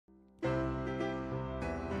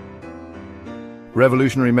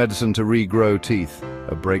Revolutionary medicine to regrow teeth,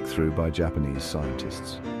 a breakthrough by Japanese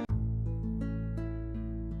scientists.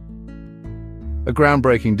 A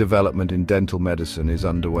groundbreaking development in dental medicine is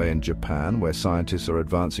underway in Japan, where scientists are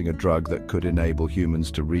advancing a drug that could enable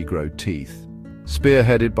humans to regrow teeth.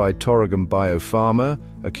 Spearheaded by Toregem Biopharma,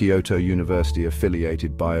 a Kyoto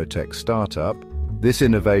University-affiliated biotech startup, this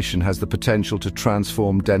innovation has the potential to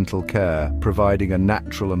transform dental care, providing a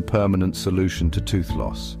natural and permanent solution to tooth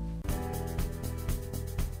loss.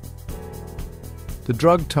 The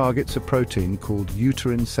drug targets a protein called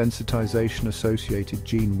uterine sensitization-associated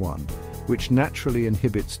gene 1, which naturally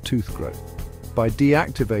inhibits tooth growth. By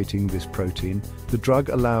deactivating this protein, the drug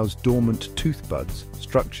allows dormant tooth buds,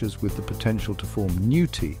 structures with the potential to form new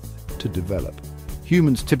teeth, to develop.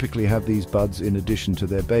 Humans typically have these buds in addition to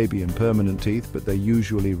their baby and permanent teeth, but they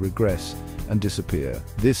usually regress and disappear.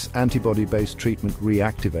 This antibody-based treatment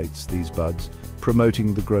reactivates these buds,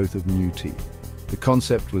 promoting the growth of new teeth. The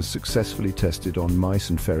concept was successfully tested on mice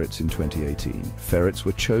and ferrets in 2018. Ferrets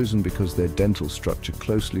were chosen because their dental structure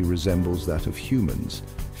closely resembles that of humans,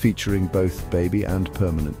 featuring both baby and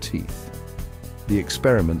permanent teeth. The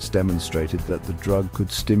experiments demonstrated that the drug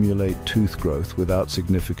could stimulate tooth growth without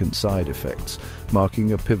significant side effects,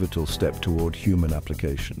 marking a pivotal step toward human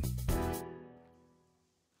application.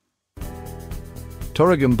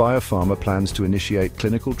 Toregem Biopharma plans to initiate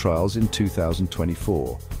clinical trials in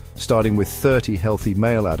 2024. Starting with 30 healthy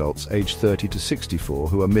male adults aged 30 to 64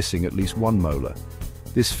 who are missing at least one molar.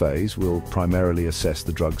 This phase will primarily assess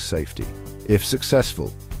the drug's safety. If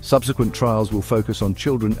successful, subsequent trials will focus on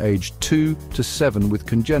children aged 2 to 7 with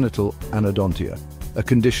congenital anodontia, a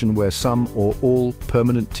condition where some or all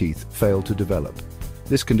permanent teeth fail to develop.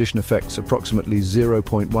 This condition affects approximately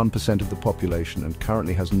 0.1% of the population and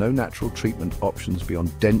currently has no natural treatment options beyond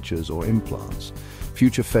dentures or implants.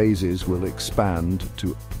 Future phases will expand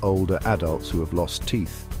to older adults who have lost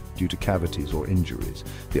teeth due to cavities or injuries.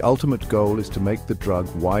 The ultimate goal is to make the drug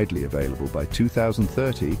widely available by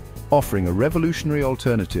 2030, offering a revolutionary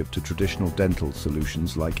alternative to traditional dental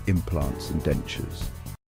solutions like implants and dentures.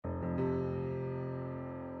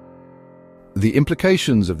 The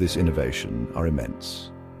implications of this innovation are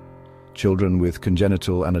immense. Children with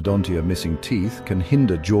congenital anodontia missing teeth can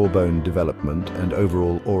hinder jawbone development and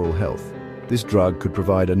overall oral health. This drug could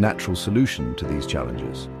provide a natural solution to these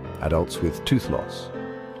challenges. Adults with tooth loss.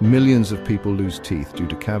 Millions of people lose teeth due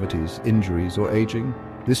to cavities, injuries, or aging.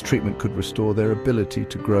 This treatment could restore their ability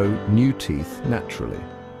to grow new teeth naturally.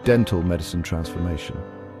 Dental medicine transformation.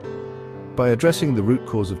 By addressing the root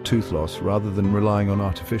cause of tooth loss rather than relying on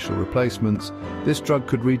artificial replacements, this drug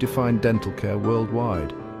could redefine dental care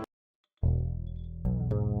worldwide.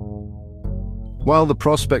 While the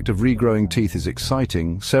prospect of regrowing teeth is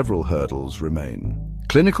exciting, several hurdles remain.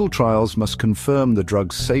 Clinical trials must confirm the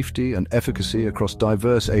drug's safety and efficacy across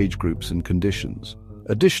diverse age groups and conditions.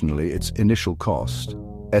 Additionally, its initial cost,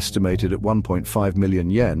 estimated at 1.5 million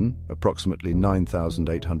yen, approximately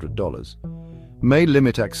 $9,800, may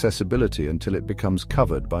limit accessibility until it becomes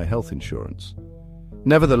covered by health insurance.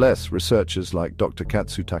 Nevertheless, researchers like Dr.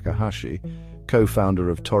 Katsu Takahashi, co-founder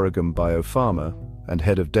of Toregem Biopharma and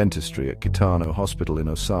head of dentistry at Kitano Hospital in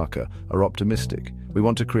Osaka, are optimistic. "We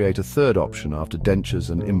want to create a third option after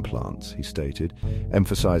dentures and implants," he stated,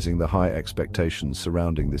 emphasizing the high expectations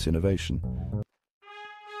surrounding this innovation.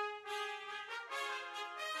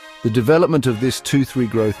 The development of this tooth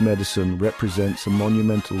regrowth medicine represents a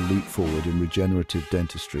monumental leap forward in regenerative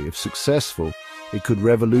dentistry. If successful, it could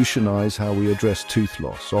revolutionize how we address tooth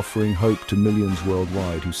loss, offering hope to millions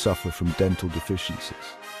worldwide who suffer from dental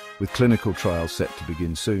deficiencies. With clinical trials set to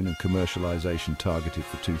begin soon and commercialization targeted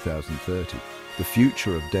for 2030, the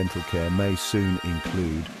future of dental care may soon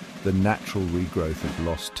include the natural regrowth of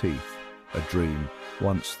lost teeth, a dream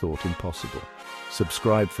once thought impossible.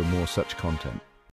 Subscribe for more such content.